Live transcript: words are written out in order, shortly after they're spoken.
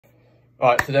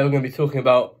Alright, today we're going to be talking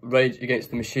about Rage Against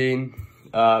the Machine.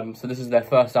 So this is their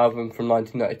first album from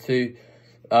 1992.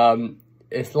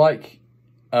 It's like,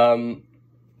 well,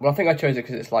 I think I chose it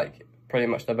because it's like pretty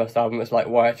much their best album. It's like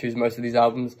why I choose most of these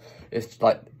albums. It's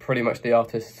like pretty much the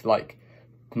artist's like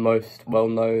most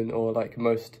well-known or like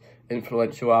most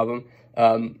influential album.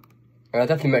 And that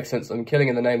definitely makes sense. I mean, Killing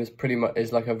in the Name is pretty much,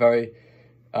 is like a very,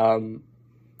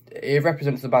 it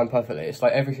represents the band perfectly. It's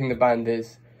like everything the band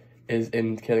is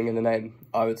in Killing in the Name,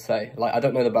 I would say. Like, I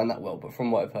don't know the band that well, but from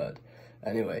what I've heard,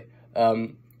 anyway,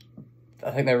 I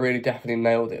think they really definitely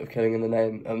nailed it with Killing in the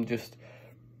Name.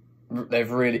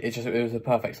 They've really, it was a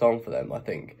perfect song for them, I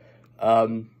think.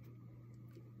 So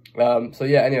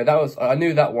yeah, anyway, I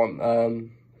knew that one,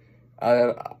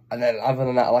 and then other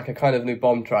than that, like, I kind of knew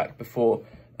Bomb Track before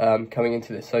coming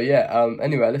into this. So yeah,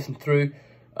 anyway, I listened through.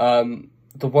 The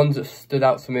ones that stood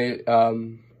out to me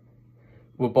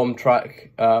were Bomb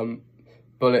Track,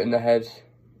 Bullet in the Head,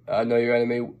 Know Your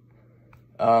Enemy,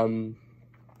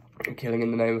 Killing in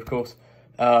the Name, of course.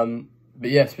 But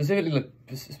yeah,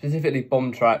 specifically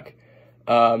Bomb Track,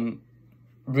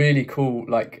 really cool.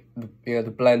 Like,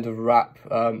 the blend of rap.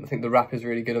 I think the rap is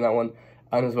really good on that one,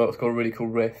 and as well, it's got a really cool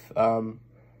riff. And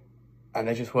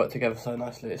they just work together so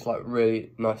nicely. It's like really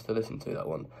nice to listen to, that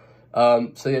one.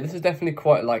 So yeah, this is definitely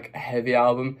quite like a heavy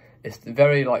album. It's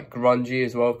very like grungy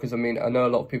as well, because I mean, I know a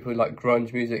lot of people who like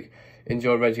grunge music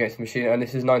enjoy Rage Against the Machine, and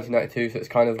this is 1992, so it's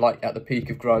kind of like at the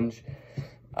peak of grunge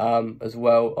as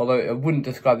well. Although I wouldn't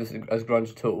describe this as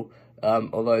grunge at all.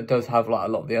 Although it does have like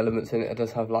a lot of the elements in it. It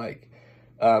does have like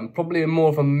probably more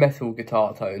of a metal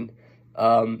guitar tone,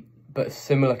 but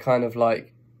similar kind of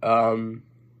like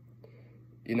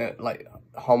like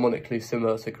harmonically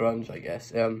similar to grunge, I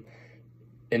guess. In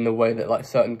the way that like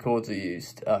certain chords are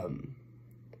used.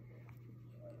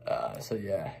 So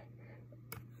yeah.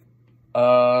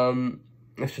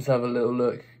 Let's just have a little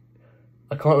look.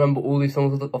 I can't remember all these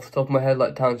songs off the top of my head,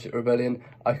 like Township Rebellion.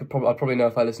 I'd probably know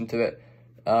if I listened to it,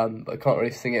 but I can't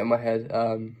really sing it in my head.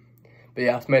 But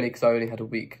yeah, that's mainly because I only had a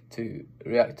week to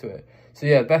react to it. So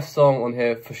yeah, best song on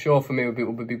here for sure for me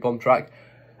would be Bomb Track.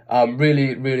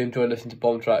 Really enjoyed listening to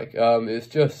Bomb Track. It's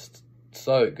just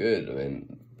so good. I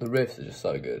mean, the riffs are just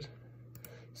so good,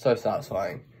 so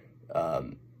satisfying,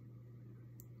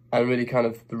 and really kind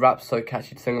of, the rap's so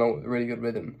catchy to sing along with, a really good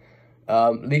rhythm.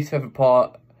 Least favourite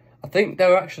part, I think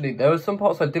there were some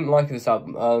parts I didn't like in this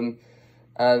album,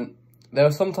 and there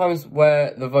were some times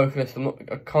where the vocalist,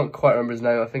 I can't quite remember his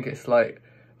name, I think it's like,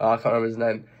 I can't remember his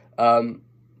name,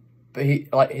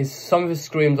 but some of his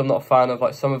screams I'm not a fan of,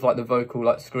 like some of like the vocal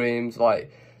like screams,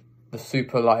 like the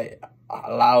super like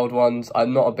loud ones,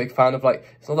 I'm not a big fan of. Like,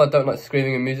 it's not that I don't like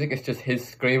screaming in music, it's just his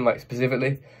scream, like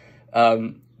specifically,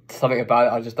 something about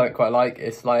it I just don't quite like.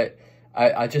 It's like,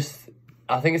 I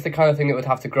think it's the kind of thing that would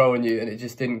have to grow on you, and it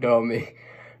just didn't grow on me.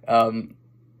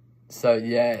 So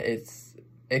yeah,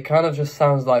 it kind of just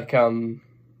sounds like,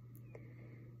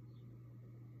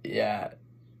 yeah,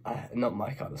 not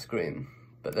my kind of scream,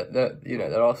 but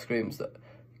there are screams that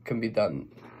can be done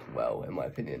well, in my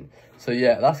opinion. So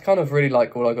yeah, that's kind of really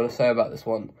like all I got to say about this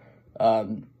one.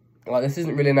 Like, this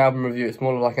isn't really an album review, it's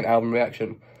more like an album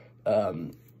reaction,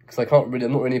 because I'm not really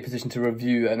in a position to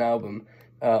review an album.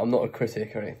 I'm not a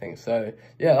critic or anything. So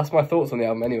yeah, that's my thoughts on the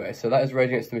album anyway. So that is Rage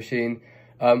Against the Machine.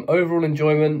 Overall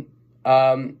enjoyment,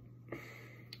 I'd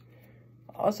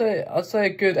say a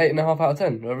good 8.5 out of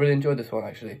 10. I really enjoyed this one,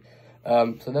 actually.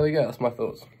 So there we go, that's my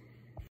thoughts.